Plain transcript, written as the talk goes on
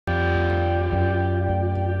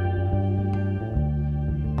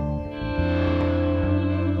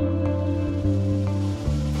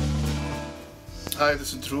Hi,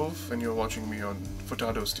 this is Dhruv and you're watching me on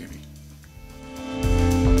Furtado's TV.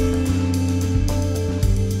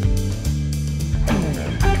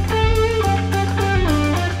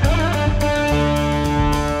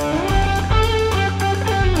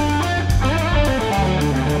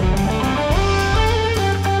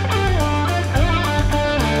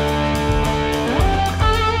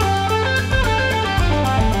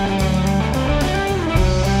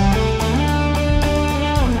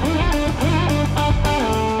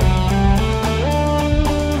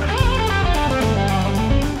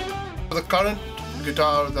 The current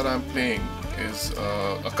guitar that I'm playing is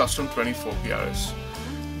a custom 24 PRS,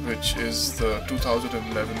 which is the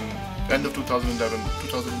end of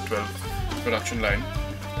 2012 production line.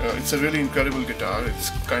 It's a really incredible guitar.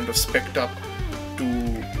 It's kind of spec'd up to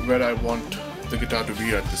where I want the guitar to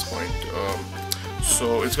be at this point.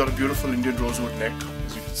 So it's got a beautiful Indian rosewood neck.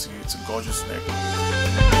 As you can see, it's a gorgeous neck.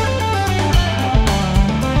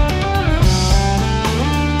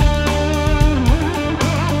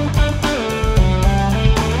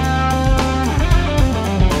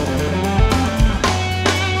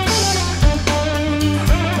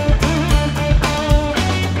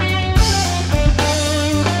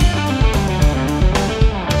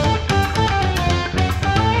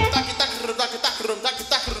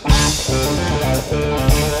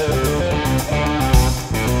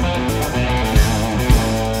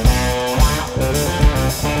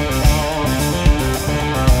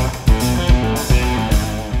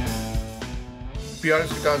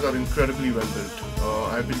 PRS guitars are incredibly well built.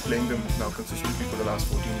 I've been playing them now consistently for the last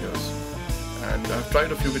 14 years, and I've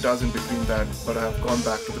tried a few guitars in between that, but I've gone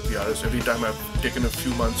back to the PRS. Every time I've taken a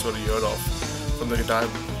few months or a year off from the guitar,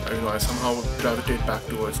 I somehow gravitate back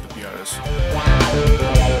towards the PRS.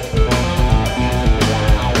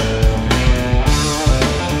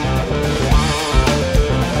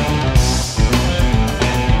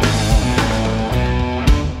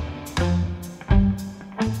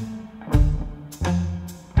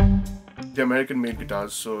 They're American-made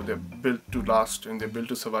guitars, so they're built to last and they're built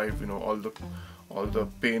to survive, all the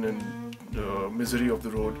pain and misery of the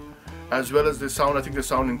road, as well as they sound. I think they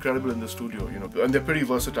sound incredible in the studio, and they're pretty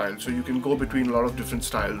versatile. So you can go between a lot of different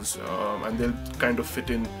styles, and they'll kind of fit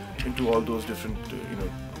into all those different,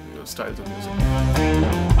 styles of music.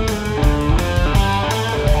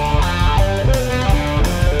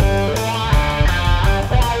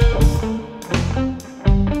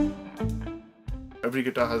 Every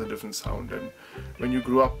guitar has a different sound, and when you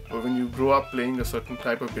grow up playing a certain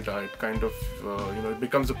type of guitar, it kind of it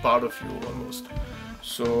becomes a part of you almost.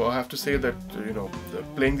 So I have to say that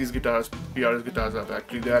playing these guitars, PRS guitars,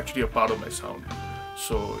 they're actually a part of my sound.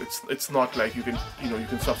 So it's not like you can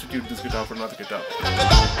substitute this guitar for another guitar.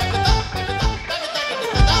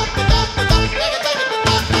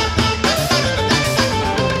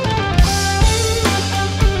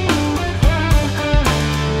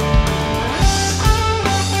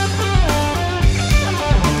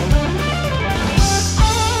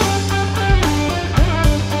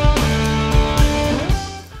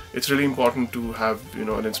 It's really important to have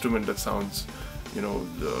an instrument that sounds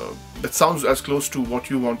as close to what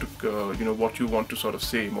you want to sort of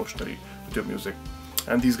say emotionally with your music.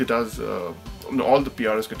 And these guitars, all the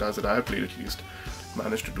PRS guitars that I have played at least,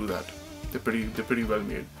 managed to do that. They're pretty well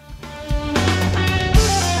made.